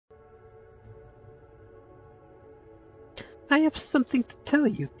I have something to tell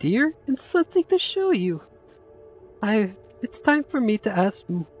you, dear, and something to show you. It's time for me to ask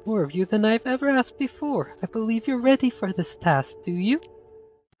more of you than I've ever asked before. I believe you're ready for this task, do you?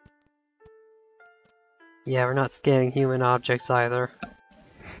 Yeah, we're not scanning human objects either.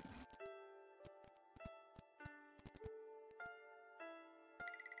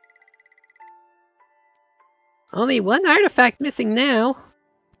 Only one artifact missing now.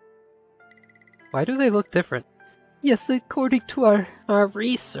 Why do they look different? Yes, according to our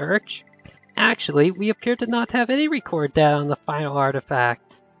research. Actually, we appear to not have any record data on the final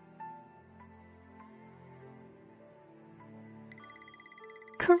artifact.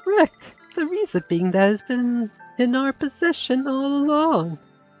 Correct. The reason being that it's been in our possession all along.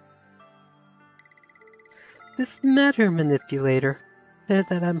 This matter manipulator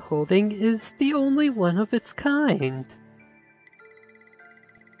that I'm holding is the only one of its kind.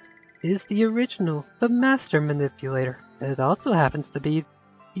 It is the original, the master manipulator. It also happens to be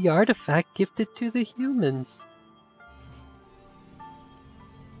the artifact gifted to the humans.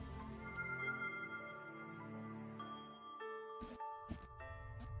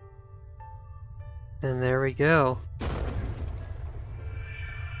 And there we go.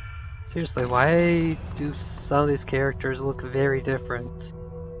 Seriously, why do some of these characters look very different?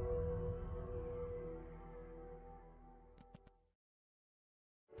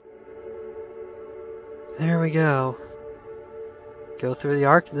 There we go. Go through the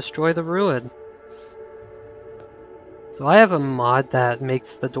arc and destroy the ruin. So I have a mod that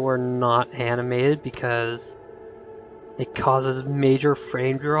makes the door not animated because it causes major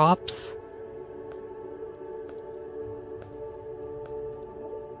frame drops.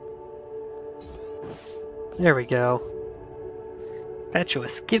 There we go.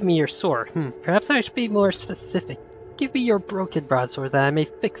 Fatuous, give me your sword. Perhaps I should be more specific. Give me your broken broadsword that I may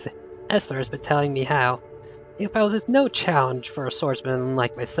fix it. Esther has been telling me how. It poses no challenge for a swordsman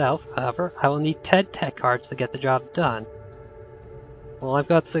like myself. However, I will need 10 tech cards to get the job done. Well, I've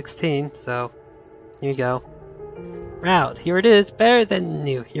got 16, so here you go. Route, here it is. Better than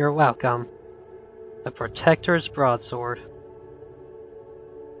new. You're welcome. The Protector's Broadsword.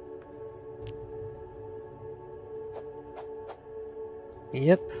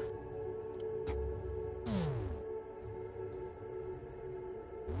 Yep.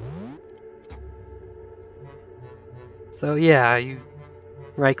 So yeah, you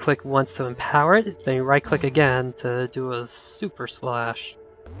right click once to empower it, then you right click again to do a super slash.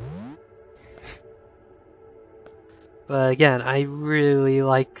 But again, I really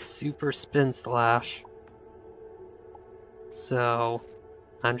like super spin slash. So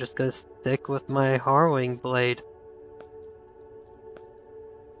I'm just gonna stick with my harrowing blade.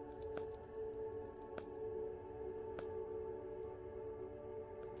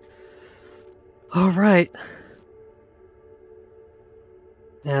 Alright.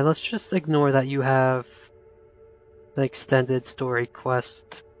 Yeah, let's just ignore that you have the extended story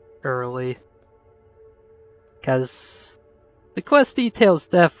quest early. Because the quest details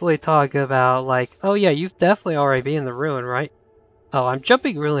definitely talk about, like, oh yeah, you've definitely already been in the ruin, right? Oh, I'm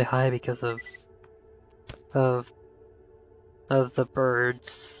jumping really high because of the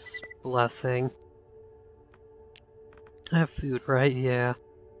bird's blessing. I have food, right? Yeah.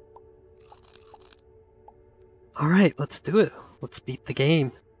 Alright, let's do it. Let's beat the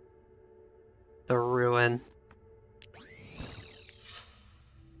game. The ruin.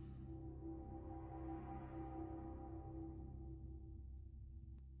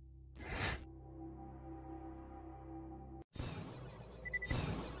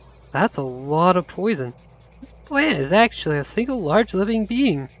 That's a lot of poison. This plant is actually a single large living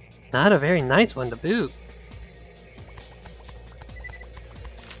being. Not a very nice one to boot.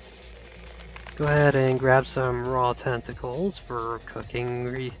 Go ahead and grab some raw tentacles for cooking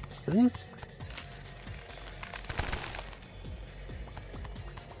reasons.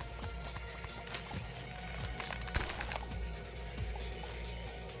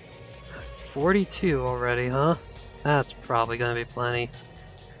 $42 already, huh? That's probably gonna be plenty.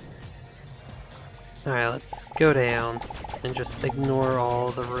 Alright, let's go down and just ignore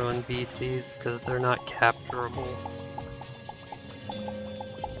all the ruined beasties because they're not capturable.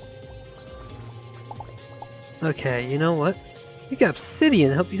 Okay, you know what? You got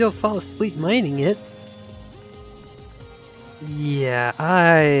obsidian, hope you don't fall asleep mining it. Yeah,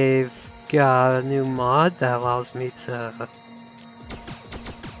 I've got a new mod that allows me to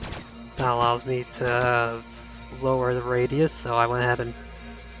lower the radius, so I went ahead and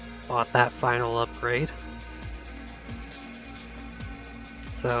bought that final upgrade.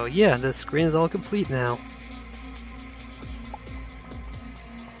 So yeah, the screen is all complete now.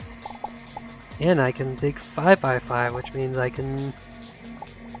 And I can dig 5x5, which means I can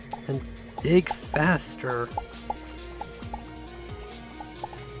dig faster.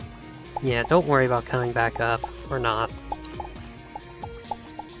 Yeah, don't worry about coming back up, or not.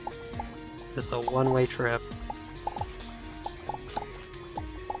 Just a one-way trip.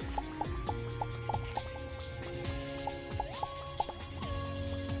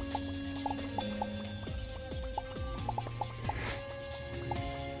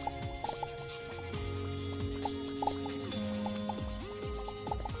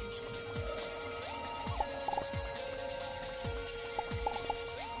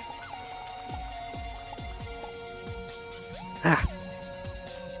 Ah.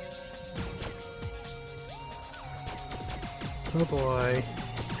 Oh boy.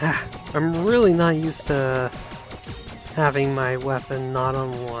 Ah. I'm really not used to having my weapon not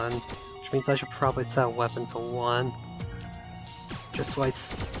on 1, which means I should probably set weapon to 1. Just so I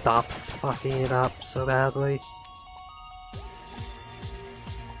stop fucking it up so badly.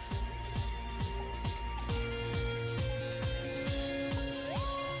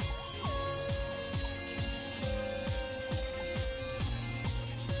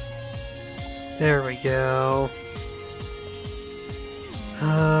 There we go.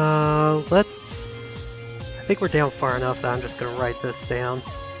 I think we're down far enough that I'm just gonna write this down.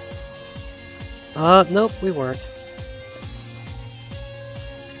 Nope, we weren't.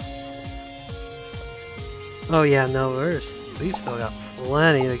 Oh yeah, no, we've still got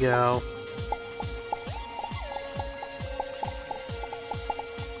plenty to go.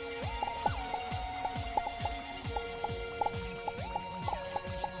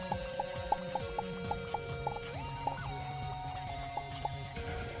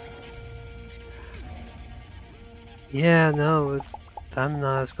 Yeah, no, I'm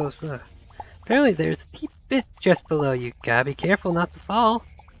not as close. Apparently there's a deep pit just below you. Gotta be careful not to fall.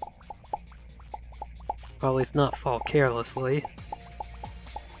 Or at least not fall carelessly.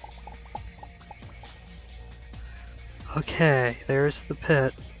 Okay, there's the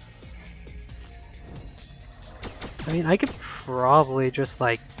pit. I mean, I could probably just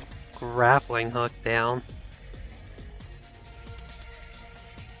like grappling hook down.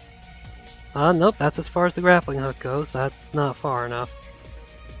 Nope, that's as far as the grappling hook goes. That's not far enough.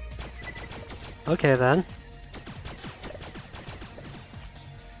 Okay then.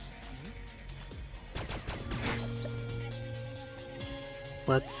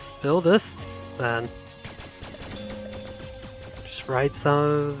 Let's spill this then. Just write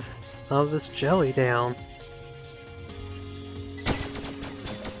some of this jelly down.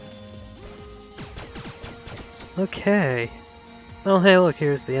 Okay. Well, hey look,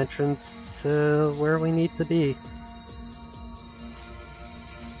 here's the entrance to where we need to be.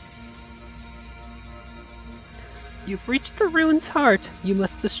 You've reached the ruin's heart. You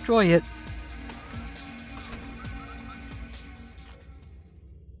must destroy it.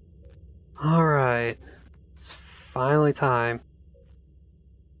 Alright. It's finally time.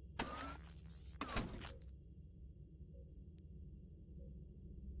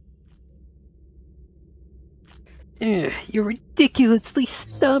 You're ridiculously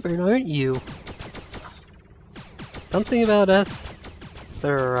stubborn, aren't you? Something about us,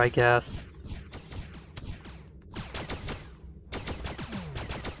 sir, I guess.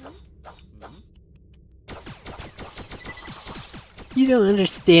 You don't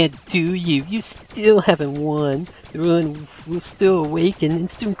understand, do you? You still haven't won. The ruin will still awaken and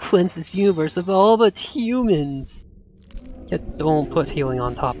soon cleanse this universe of all but humans. Yet don't put healing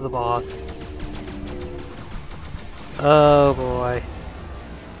on top of the boss. Oh boy.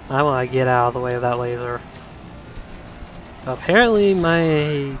 I want to get out of the way of that laser. Apparently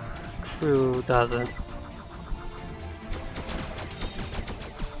my crew doesn't.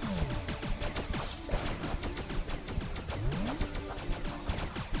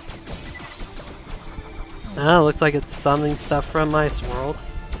 Ah, looks like it's summoning stuff from Ice World.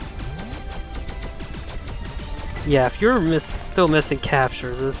 Yeah, if you're still missing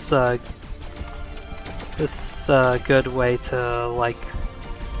capture, this good way to like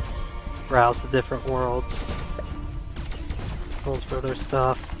browse the different worlds for their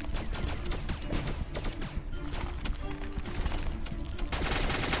stuff.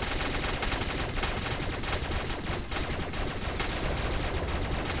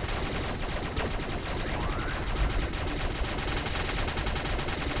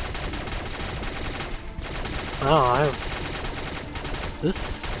 Oh,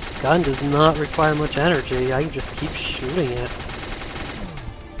 this gun does not require much energy. I can just keep shooting it.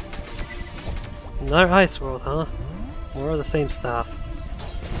 Another Ice World, huh? More of the same stuff.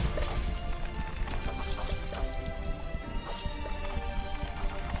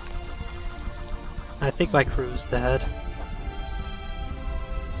 I think my crew's dead.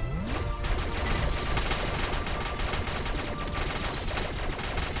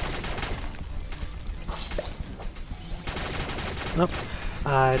 Nope.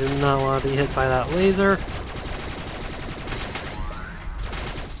 I do not want to be hit by that laser.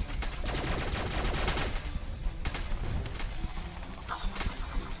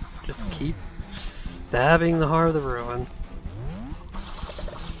 Just keep stabbing the heart of the ruin.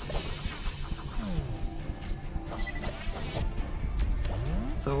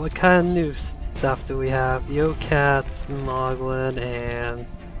 So what kind of new stuff do we have? Yokat, Smoglin, and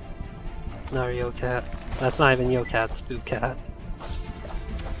another Yokat. That's not even Yokat, Spookcat.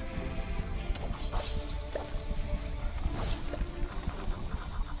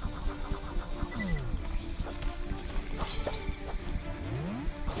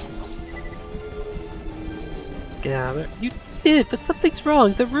 Let's get out of there. You did, but something's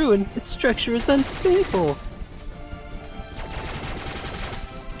wrong. The ruin, its structure is unstable.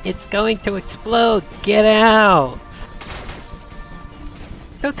 It's going to explode! Get out!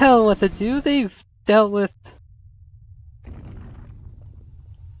 Don't tell them what to do, they've dealt with...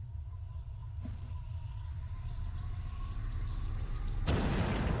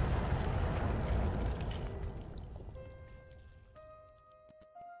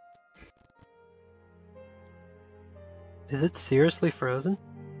 Is it seriously frozen?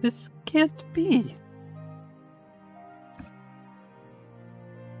 This can't be!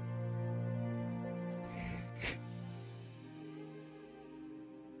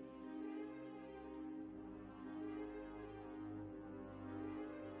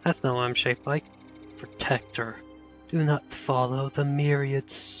 That's not what I'm shaped like. Protector, do not follow the myriad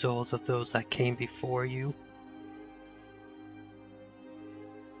souls of those that came before you.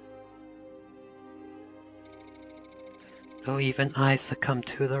 Though even I succumbed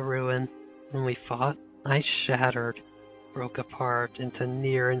to the ruin. When we fought, I shattered, broke apart into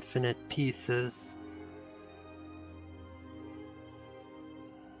near infinite pieces.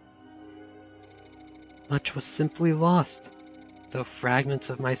 Much was simply lost. Though fragments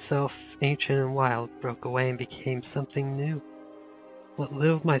of myself, ancient and wild, broke away and became something new. What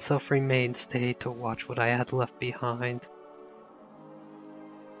little of myself remained stayed to watch what I had left behind.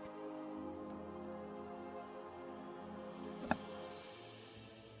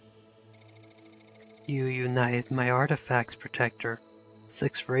 You united my artifacts, Protector.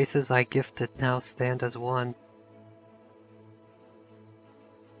 6 races I gifted now stand as one.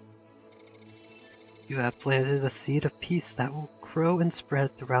 You have planted a seed of peace that will grow and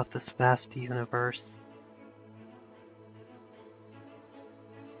spread throughout this vast universe.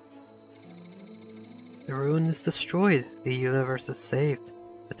 The ruin is destroyed, the universe is saved,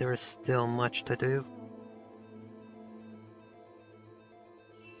 but there is still much to do.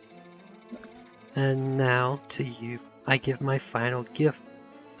 And now, to you, I give my final gift,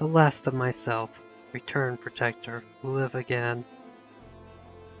 the last of myself. Return, Protector, live again.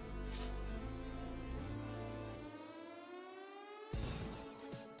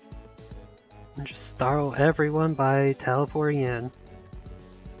 And just startle everyone by teleporting in.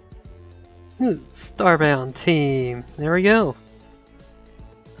 Starbound team! There we go!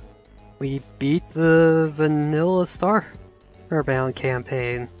 We beat the vanilla Starbound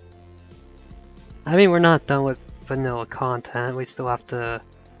campaign. I mean, we're not done with vanilla content. We still have to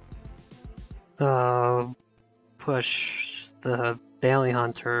push the bounty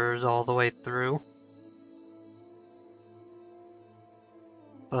hunters all the way through.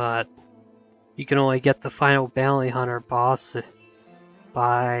 But you can only get the final bounty hunter boss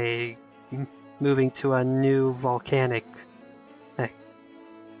by moving to a new volcanic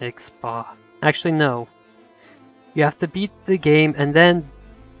spot. Actually, no. You have to beat the game and then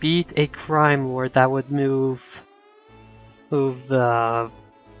beat a crime lord that would move the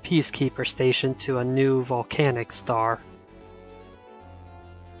Peacekeeper station to a new volcanic star.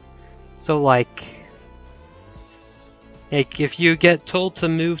 So like if you get told to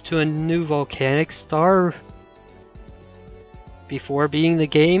move to a new volcanic star before beating the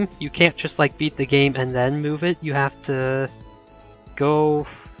game, you can't just like beat the game and then move it. You have to go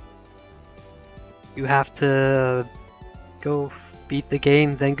beat the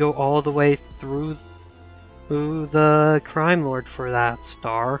game, then go all the way through the crime lord for that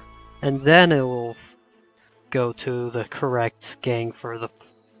star, and then it will go to the correct gang for the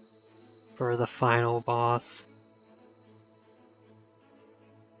final boss.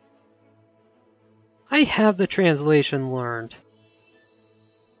 I have the translation learned,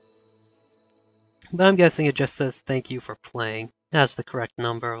 but I'm guessing it just says thank you for playing. That's the correct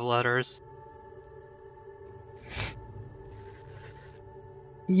number of letters.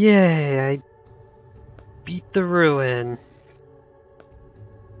 Yay, beat the ruin.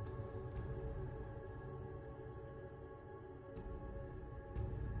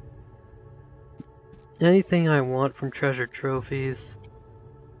 Anything I want from treasure trophies.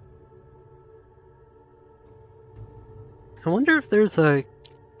 I wonder if there's a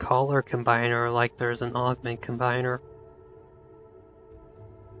color combiner like there's an augment combiner.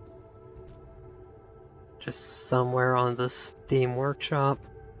 Just somewhere on the Steam Workshop.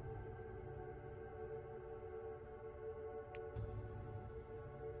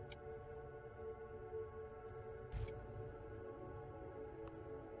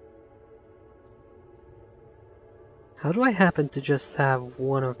 How do I happen to just have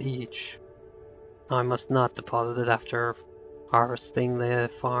one of each? Oh, I must not deposit it after harvesting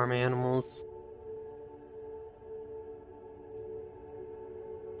the farm animals.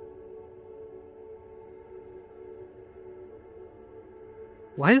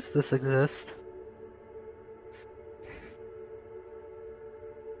 Why does this exist?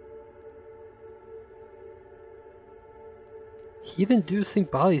 Heat-inducing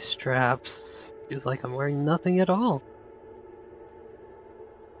body straps. Feels like I'm wearing nothing at all.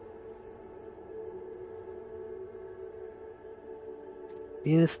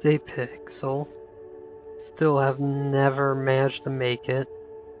 Venus Day Pixel. Still have never managed to make it.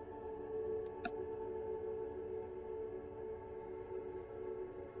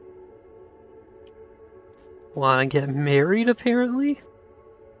 Wanna get married, apparently?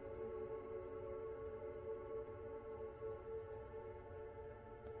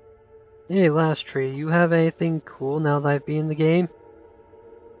 Hey, Last Tree, you have anything cool now that I've been in the game?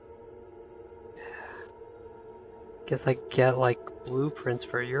 Guess I get, like, blueprints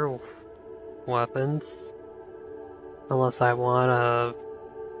for your weapons. Unless I want a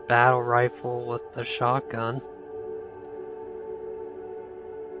battle rifle with the shotgun.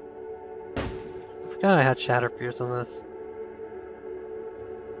 I forgot I had Shatterpierce on this.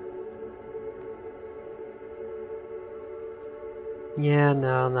 Yeah,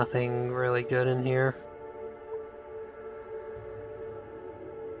 no, nothing really good in here.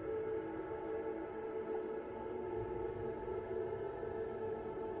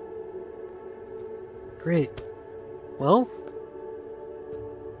 Great. Well,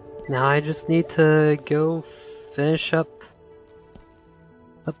 now I just need to go finish up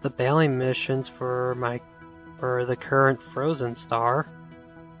the bailing missions for the current Frozen Star.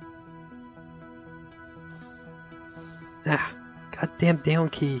 Ah, goddamn down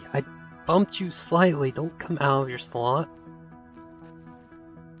key. I bumped you slightly. Don't come out of your slot.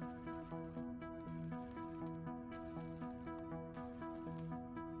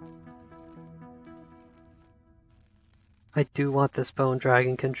 I do want this Bone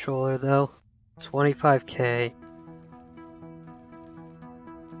Dragon controller though. 25k.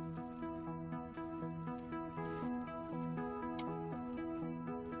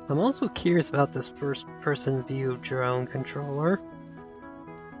 I'm also curious about this first-person view drone controller.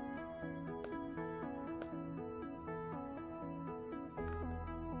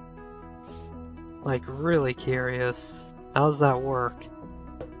 Like, really curious. How does that work?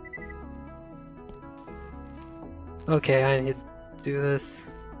 Okay, I need to do this.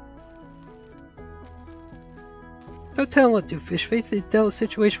 Don't tell him what to do, Fishface. They dealt with a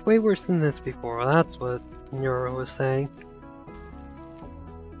situation way worse than this before. Well, that's what Neuro was saying.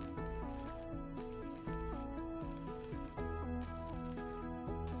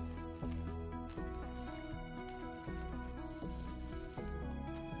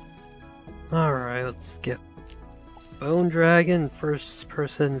 Alright, let's get Bone Dragon first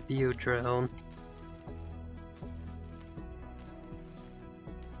person view drone.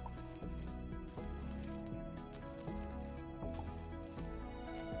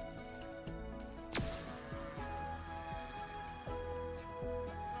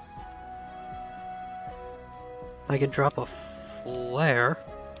 I can drop a flare.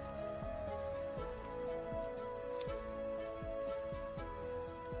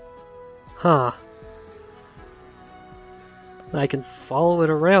 Huh. I can follow it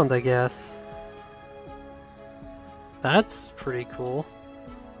around, I guess. That's pretty cool.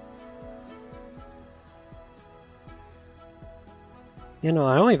 You know,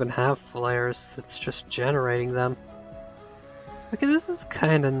 I don't even have flares, it's just generating them. Okay, this is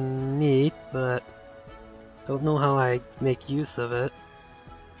kinda neat, but don't know how I make use of it.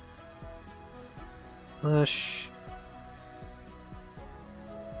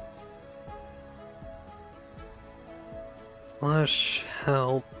 Flash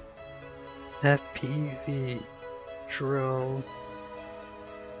help FPV drone.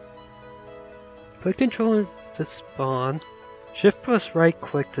 Put controller to spawn. Shift plus right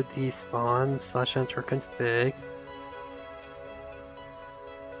click to despawn / enter config.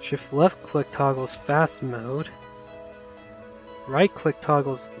 Shift left click toggles fast mode. Right click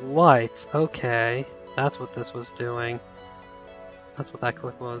toggles lights. Okay, that's what this was doing. That's what that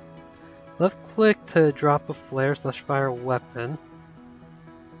click was. Left click to drop a flare / fire a weapon.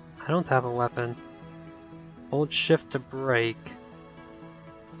 I don't have a weapon. Hold shift to break.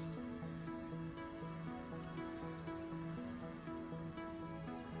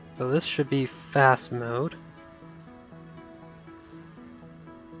 So this should be fast mode.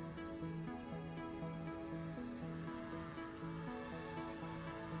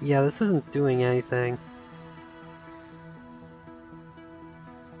 Yeah, this isn't doing anything.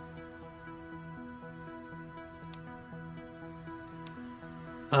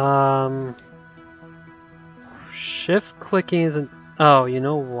 Shift clicking isn't... Oh, you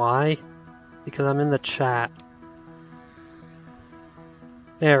know why? Because I'm in the chat.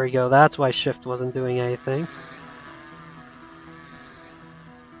 There we go, that's why shift wasn't doing anything.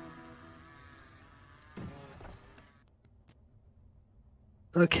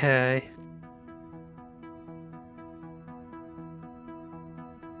 Okay.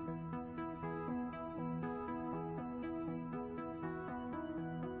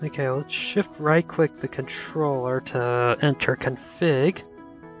 Okay, let's shift right click the controller to enter config.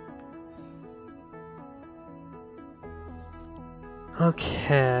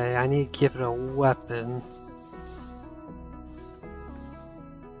 Okay, I need to give it a weapon.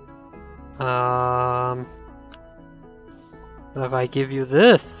 What if I give you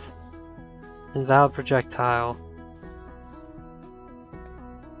this? Invalid projectile.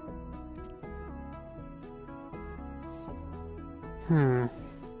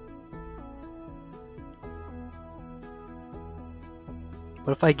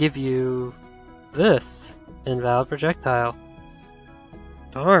 What if I give you this? Invalid projectile.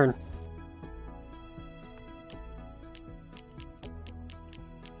 Darn.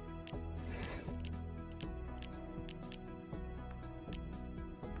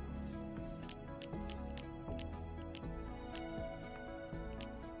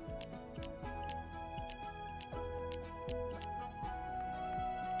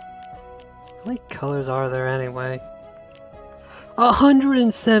 How many colors are there anyway?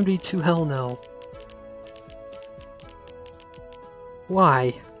 172, hell no.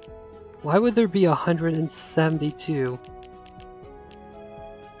 Why? Why would there be 172?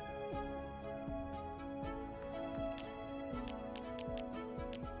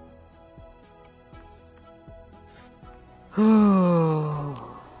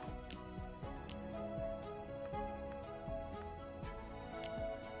 Oh.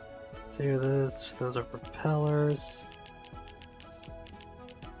 So here those are propellers.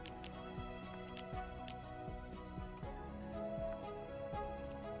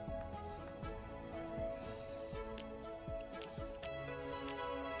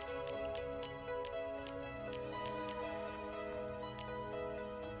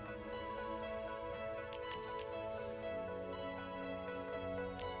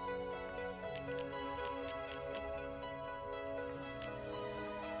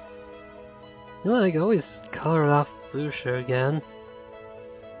 You know, I can always color it off Busha again.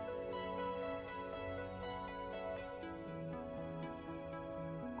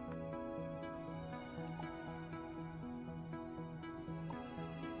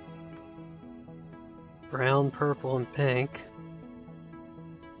 Brown, purple, and pink.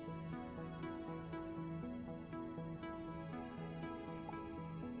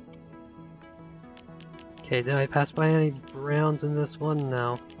 Okay, did I pass by any browns in this one?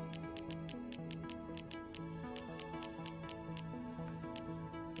 No.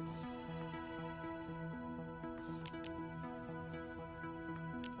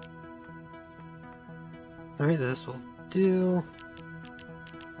 Alright, this will do.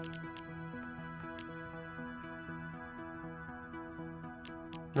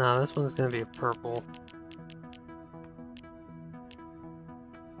 Nah, this one's gonna be a purple.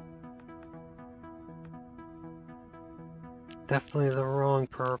 Definitely the wrong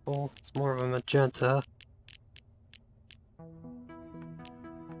purple. It's more of a magenta.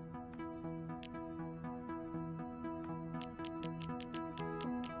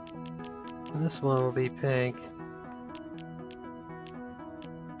 This one will be pink.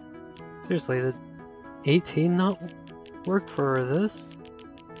 Seriously, did 18 not work for this?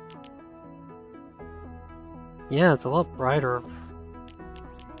 Yeah, it's a lot brighter.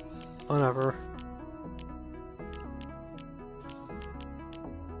 Whatever.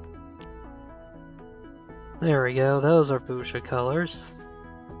 There we go, those are Busha colors.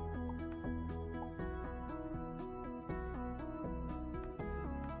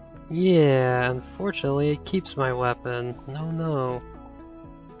 Yeah, unfortunately it keeps my weapon. No, no.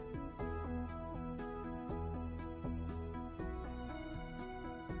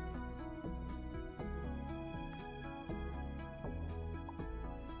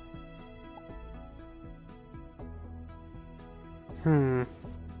 Hmm.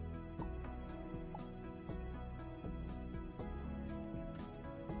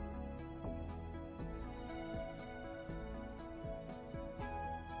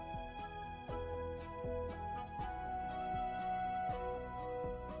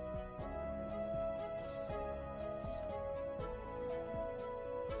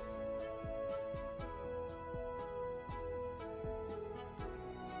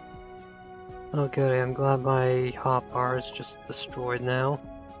 Oh good, I'm glad my hotbar is just destroyed now.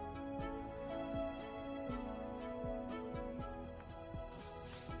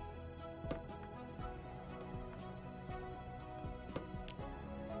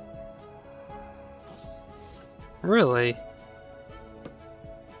 Really?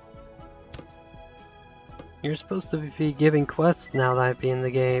 You're supposed to be giving quests now that I be in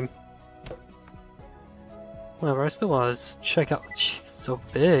the game. Whatever, I still want to check out. She's so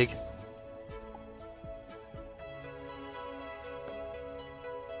big.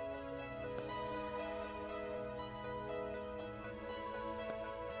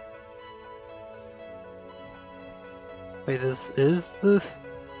 Wait, this is the...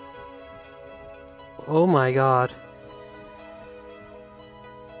 Oh my god.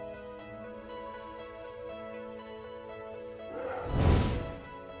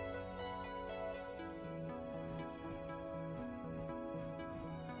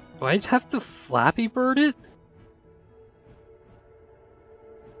 Do I have to Flappy Bird it?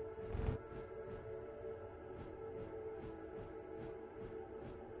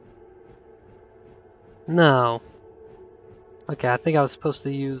 No. Okay, I think I was supposed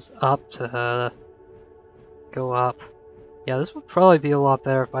to use up to go up. Yeah, this would probably be a lot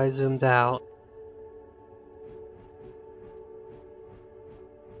better if I zoomed out.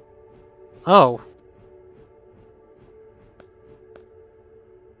 Oh.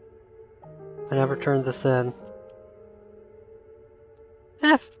 I never turned this in.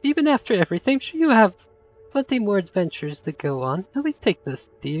 Even after everything, sure you have plenty more adventures to go on. At least take this,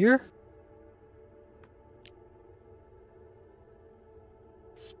 dear.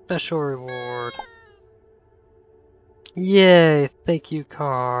 Special reward. Yay, thank you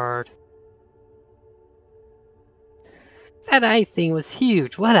card. That eye thing was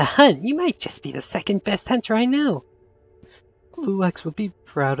huge. What a hunt. You might just be the second best hunter I know. Blue X would be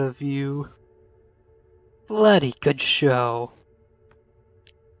proud of you. Bloody good show.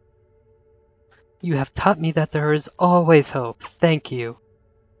 You have taught me that there is always hope. Thank you.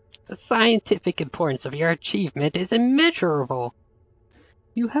 The scientific importance of your achievement is immeasurable.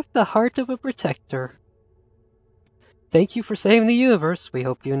 You have the heart of a protector. Thank you for saving the universe. We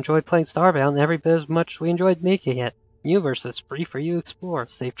hope you enjoyed playing Starbound every bit as much as we enjoyed making it. The universe is free for you to explore.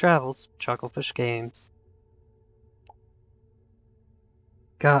 Safe travels. Chucklefish Games.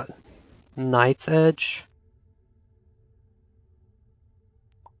 Got Knight's Edge.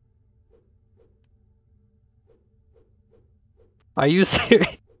 Are you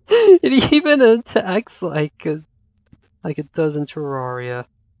serious? It even attacks like it does in Terraria.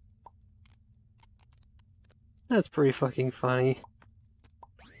 That's pretty fucking funny.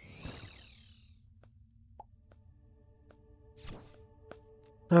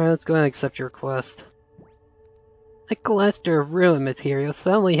 Alright, let's go ahead and accept your quest. A cluster of ruin material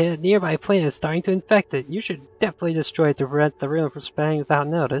suddenly hit a nearby planet, starting to infect it. You should definitely destroy it to prevent the ruin from spreading without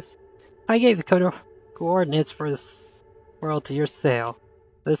notice. I gave the coordinates for this world to your sale.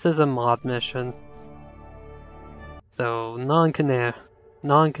 This is a mod mission. So, non-canonical.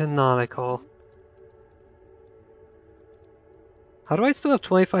 How do I still have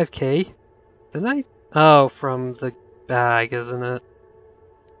 25k? Didn't I? Oh, from the bag, isn't it?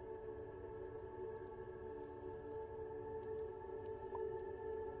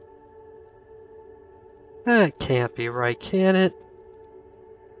 That can't be right, can it?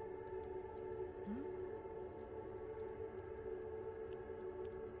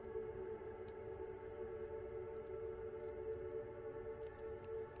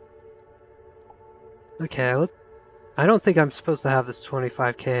 Okay, I don't think I'm supposed to have this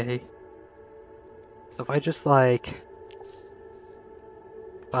 25k. So if I just like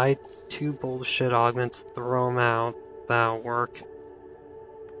buy 2 bullshit augments, throw them out, that'll work.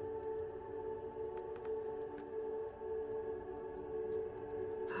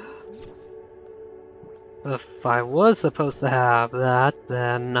 If I was supposed to have that,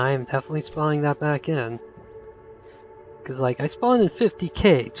 then I'm definitely spawning that back in. Because, like, I spawned in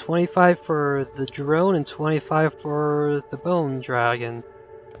 50k, 25 for the drone and 25 for the bone dragon.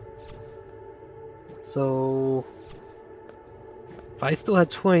 So, if I still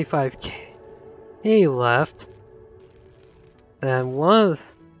had 25k left, then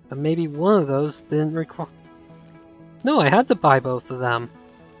maybe one of those didn't require. No, I had to buy both of them.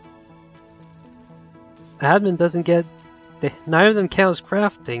 Admin doesn't get. Neither of them counts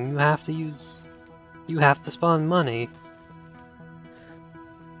crafting. You have to spawn money.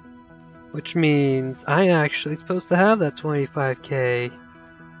 Which means I actually supposed to have that 25k.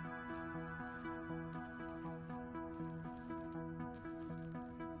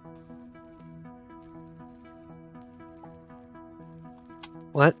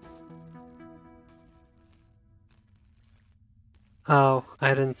 What? Oh,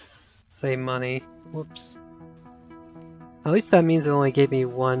 I didn't say money. Whoops. At least that means it only gave me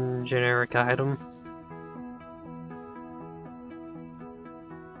one generic item.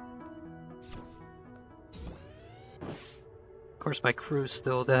 Of course, my crew's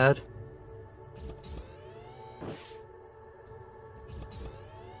still dead.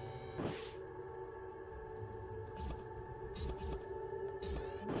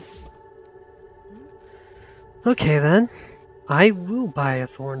 Okay then, I will buy a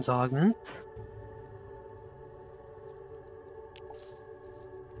Thorn's Augment.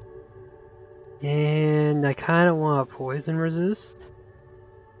 And I kind of want a Poison Resist.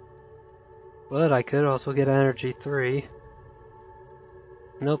 But I could also get Energy 3.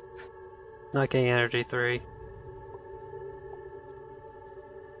 Nope, not getting Energy 3.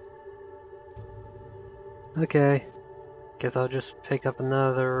 Okay, guess I'll just pick up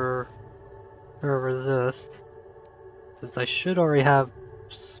another Resist. Since I should already have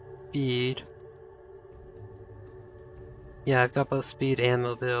speed. Yeah, I've got both speed and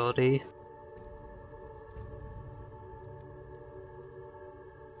mobility.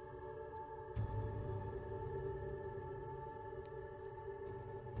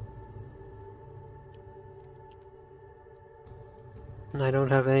 And I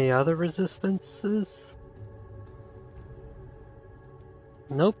don't have any other resistances?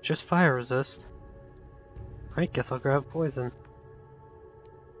 Nope, just fire resist. Alright, guess I'll grab poison.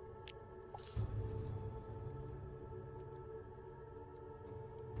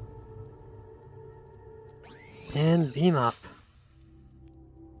 And beam up.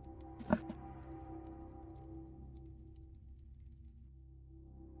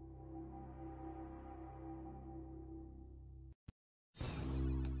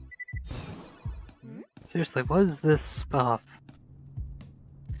 Seriously, what is this buff?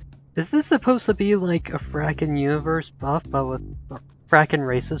 Is this supposed to be like a Frackin' Universe buff, but with Frackin'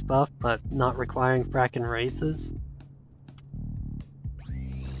 Races buff, but not requiring Frackin' Races?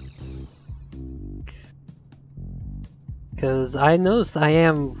 Because I noticed I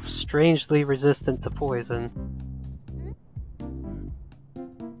am strangely resistant to poison.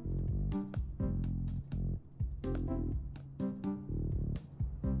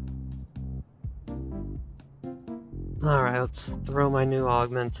 Alright, let's throw my new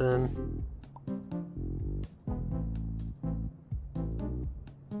augments in.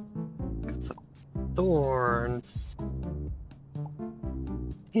 Got some thorns.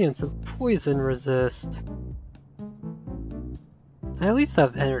 And some poison resist. I at least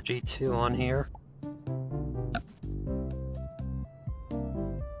have energy 2 on here.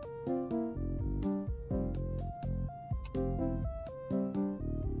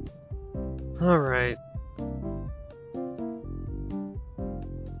 Alright.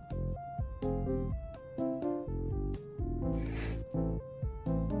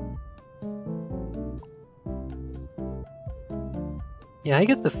 Yeah, I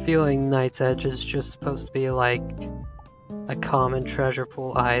get the feeling Knight's Edge is just supposed to be like a common treasure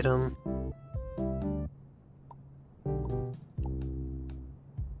pool item.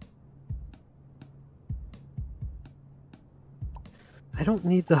 I don't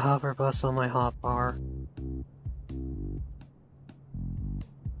need the hover bus on my hotbar.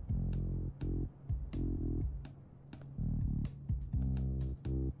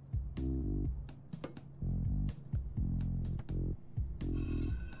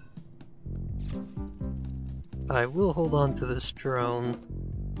 But I will hold on to this drone.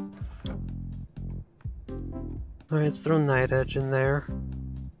 Alright, let's throw Night Edge in there.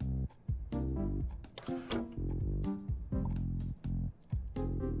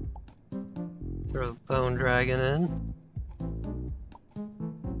 Throw the Bone Dragon in.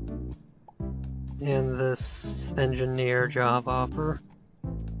 And this Engineer job offer.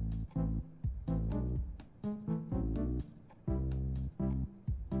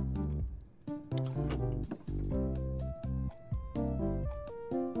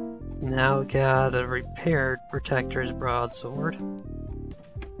 Now got a repaired protector's broadsword.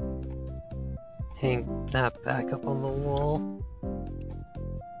 Hang that back up on the wall.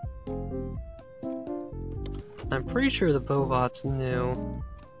 I'm pretty sure the bobot's new.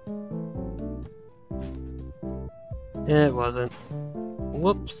 It wasn't.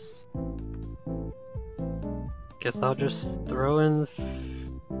 Whoops. Guess I'll just throw in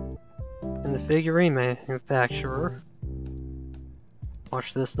the figurine manufacturer.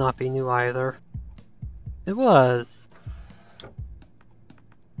 Watch this not be new either. It was!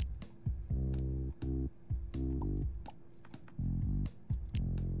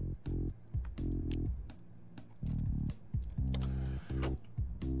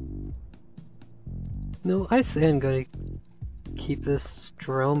 No, I say I'm gonna keep this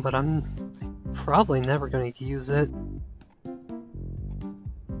drone, but I'm probably never gonna use it.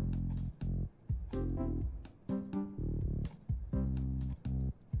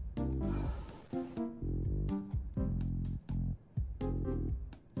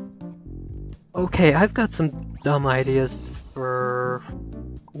 Okay, I've got some dumb ideas for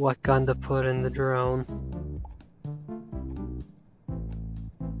what gun to put in the drone.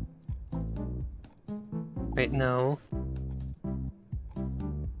 Wait, no.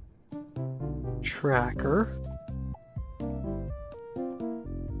 Tracker.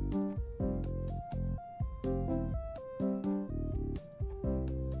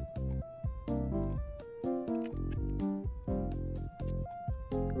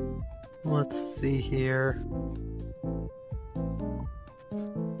 Let's see here.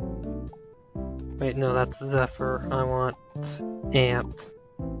 Wait, no, that's Zephyr. I want amped.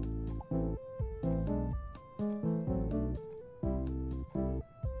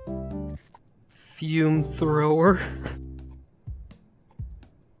 Fume thrower.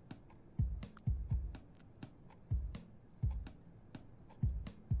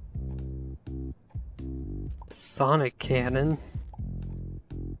 Sonic cannon.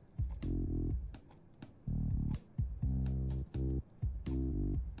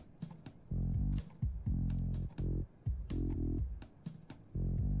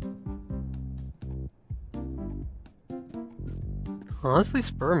 Honestly,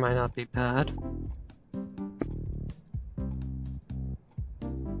 Spur might not be bad.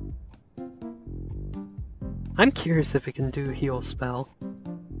 I'm curious if it can do heal spell.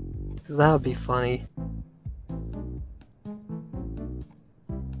 Cause that would be funny.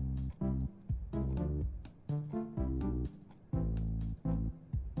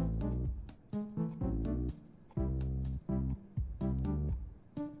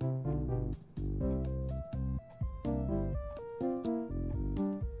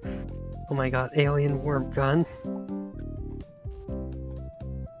 Oh my god, alien worm gun.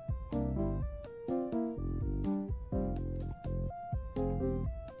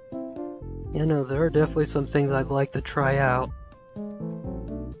 You know, there are definitely some things I'd like to try out.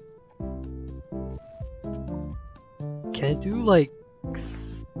 Can I do like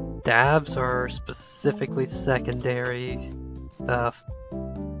stabs or specifically secondary stuff?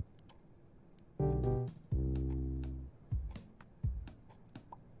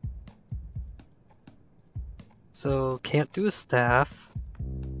 So, can't do a staff.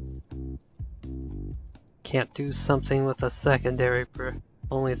 Can't do something with a secondary,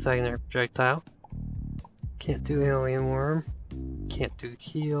 only a secondary projectile. Can't do alien worm. Can't do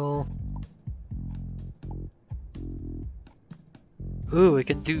heal. Ooh, we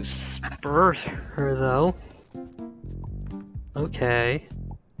could do spur her though. Okay.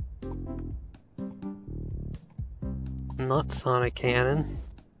 Not sonic cannon.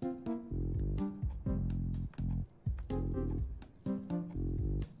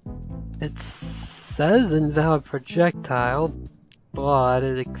 It says invalid projectile, but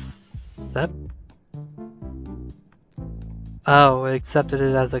it Oh, it accepted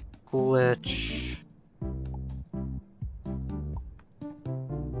it as a glitch.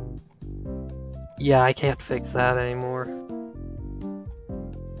 Yeah, I can't fix that anymore.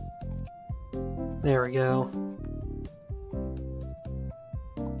 There we go.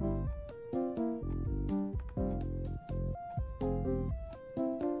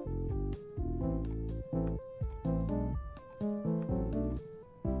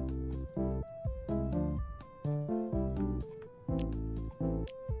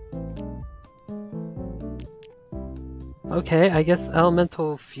 Okay, I guess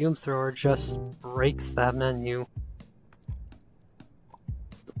Elemental Fume Thrower just breaks that menu.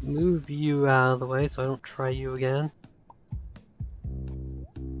 Move you out of the way so I don't try you again.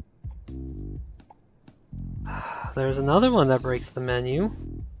 There's another one that breaks the menu.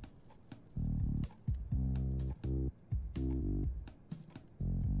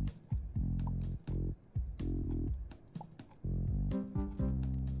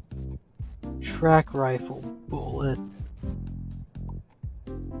 track rifle bullet.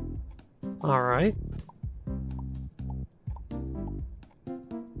 Alright.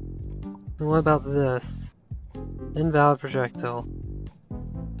 And what about this? Invalid projectile.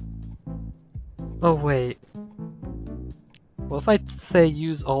 Oh wait. What if I say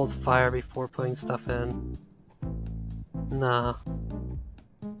use alt fire before putting stuff in? Nah.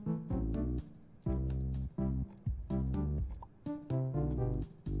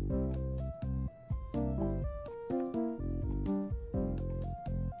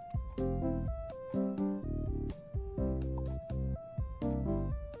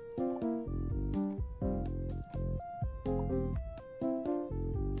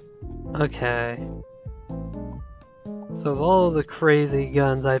 Okay. So of all the crazy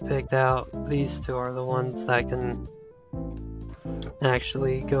guns I picked out, these two are the ones that can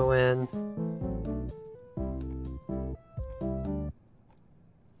actually go in.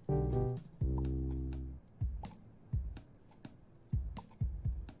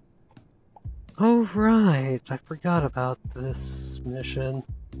 Oh right, I forgot about this mission.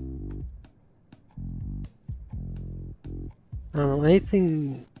 I don't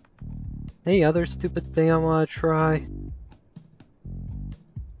know, any other stupid thing I want to try?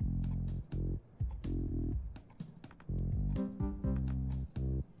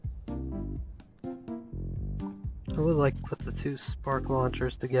 I would like to put the two spark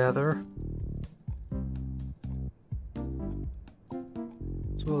launchers together.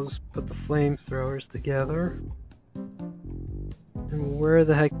 So we'll just put the flamethrowers together. And where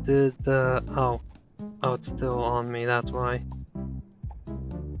the heck did the... oh, it's still on me, that's why.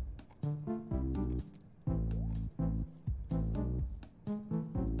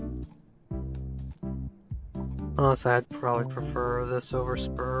 Honestly, I'd probably prefer this over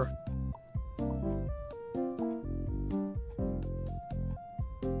Spur.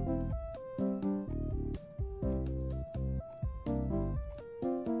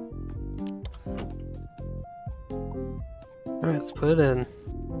 Alright, let's put it in.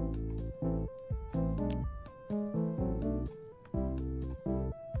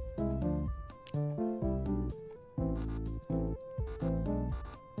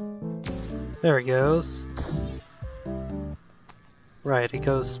 There it goes. Right, it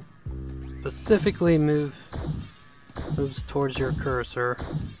goes specifically moves towards your cursor.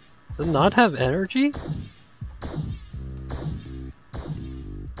 Does it not have energy?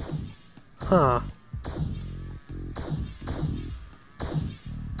 Huh.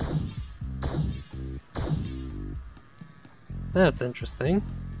 That's interesting.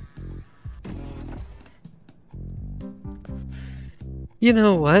 You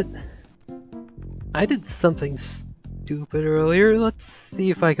know what? I did something stupid earlier. Let's see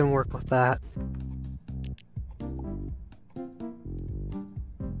if I can work with that.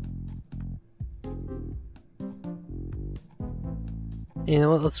 You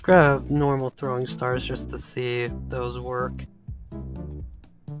know what? Let's grab normal throwing stars just to see if those work.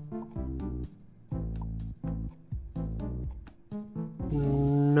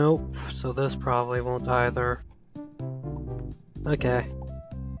 Nope, so this probably won't either. Okay.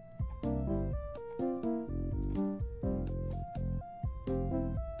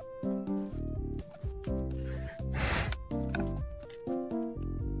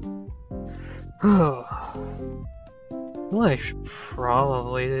 What I should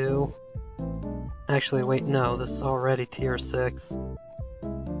probably do... Actually, wait, no, this is already tier 6.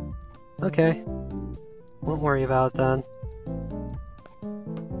 Okay. Won't worry about it then.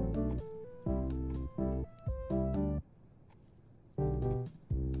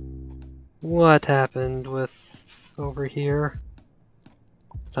 What happened with over here?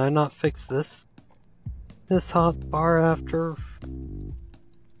 Did I not fix this hot bar after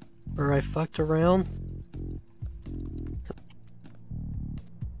where I fucked around?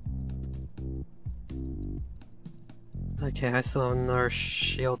 Okay, I still have another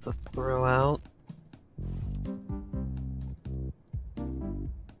shield to throw out.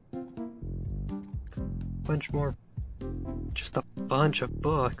 Bunch more, just a bunch of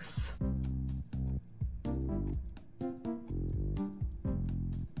books.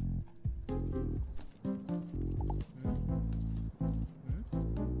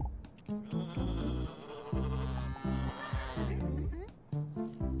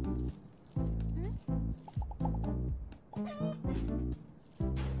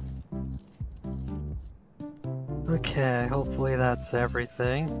 Okay, hopefully that's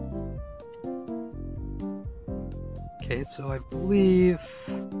everything. Okay, so I believe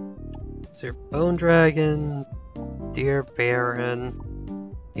it's your Bone Dragon, Dear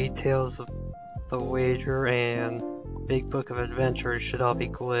Baron, Details of the Wager, and Big Book of Adventures should all be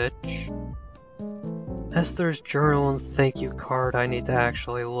glitch. Esther's journal and thank you card I need to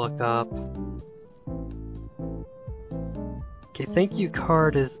actually look up. Okay, thank you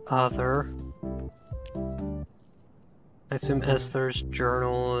card is other. I assume Esther's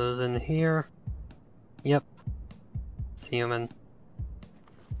journal is in here. Yep. It's human.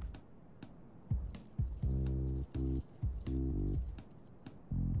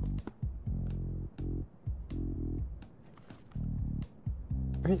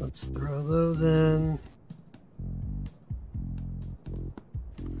 Alright, let's throw those in.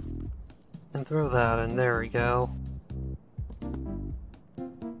 And throw that in, there we go.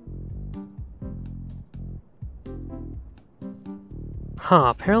 Huh,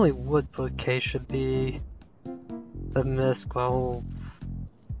 apparently wood bookcase should be the misc, while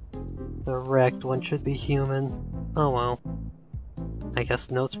the wrecked one should be human. Oh well. I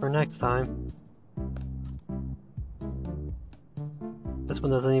guess notes for next time. This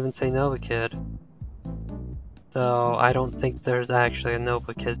one doesn't even say Nova Kid. So I don't think there's actually a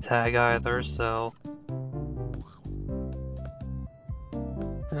Nova Kid tag either, so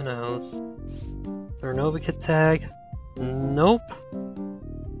who knows? Is there a Nova Kid tag? Nope.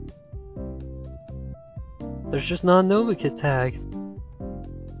 There's just not a Nova Kid tag.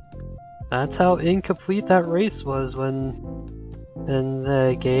 That's how incomplete that race was when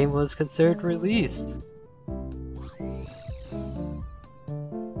the game was considered released.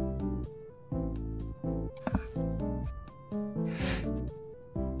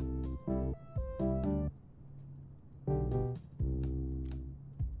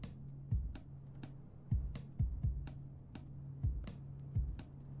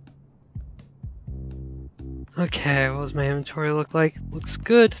 Okay, what does my inventory look like? Looks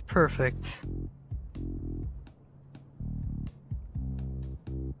good, perfect.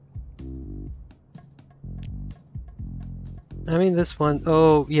 I mean this one,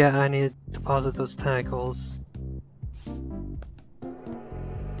 oh yeah, I need to deposit those tentacles.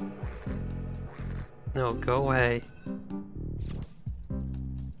 No, go away.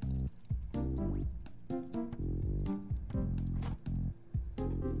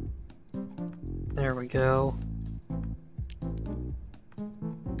 There we go.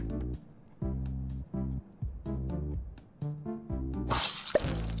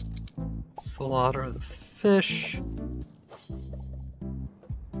 Slaughter the fish.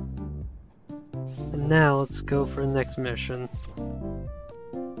 And now let's go for the next mission.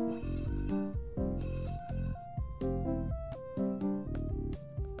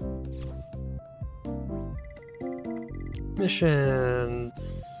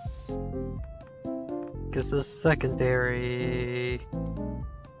 Missions. Guess this is secondary.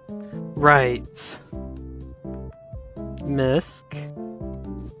 Right. Misc.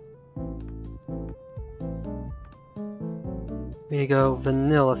 We go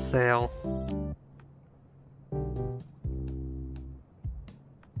vanilla sail.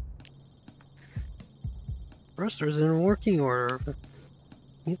 Roaster's in working order.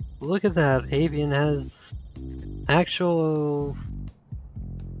 Look at that. Avian has actual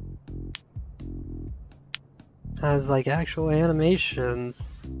actual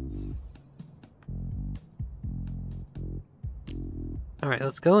animations. Alright,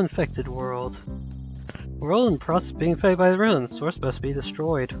 let's go infected world. World in process being infected by the ruin. Source must be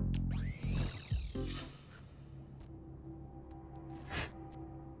destroyed.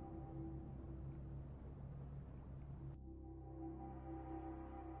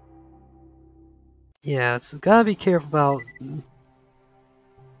 Yeah, so gotta be careful about...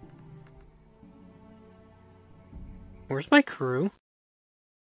 Where's my crew?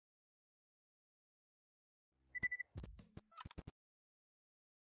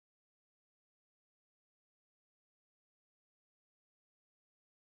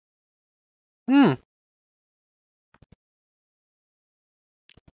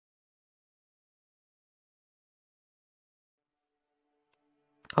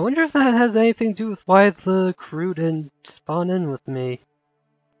 I wonder if that has anything to do with why the crew didn't spawn in with me.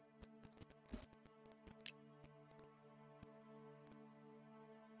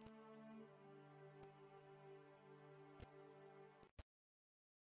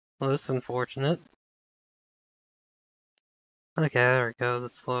 Well, that's unfortunate. Okay, there we go,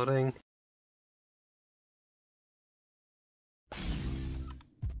 it's loading.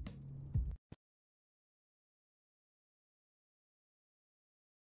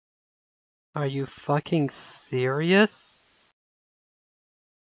 Are you fucking serious?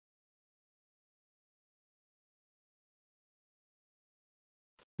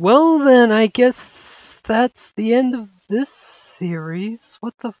 Well then, I guess that's the end of this series.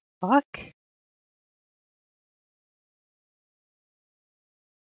 What the fuck?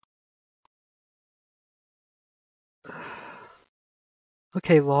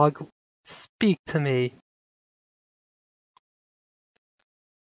 Okay, log, speak to me.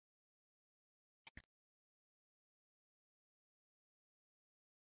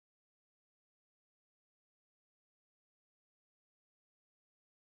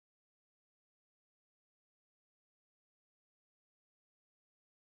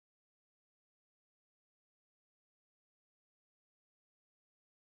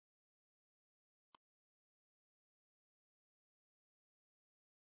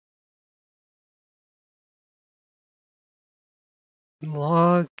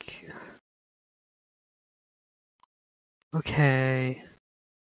 Log. Okay.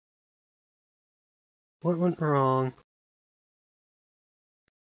 What went wrong?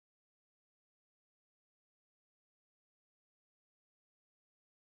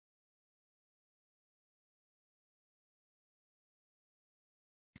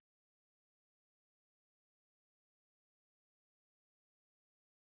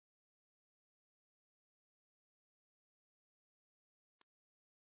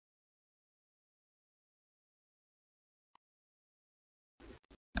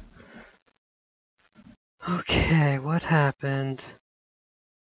 Okay, what happened?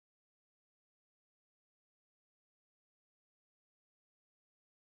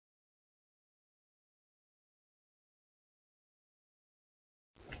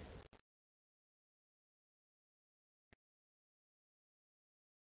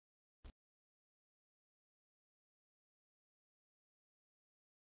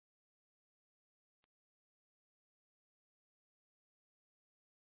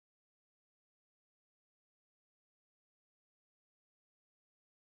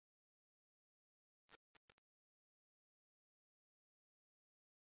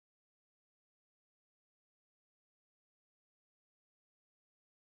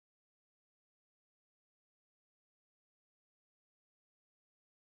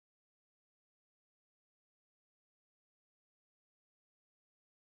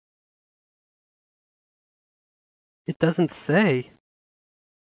 It doesn't say.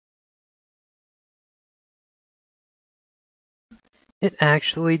 It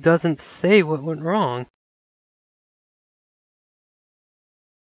actually doesn't say what went wrong.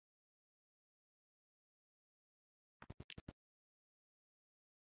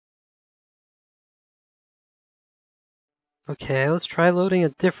 Okay, let's try loading a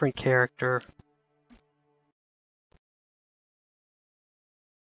different character.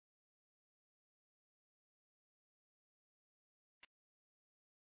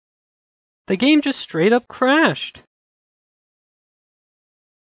 The game just straight up crashed.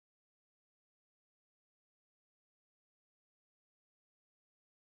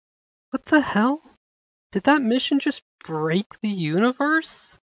 What the hell? Did that mission just break the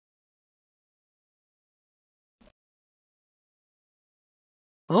universe?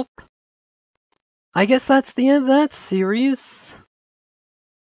 Oh. I guess that's the end of that series.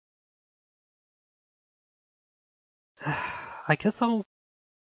 I guess I'll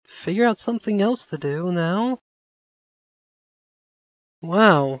figure out something else to do now.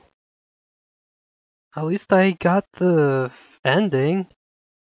 Wow. At least I got the ending.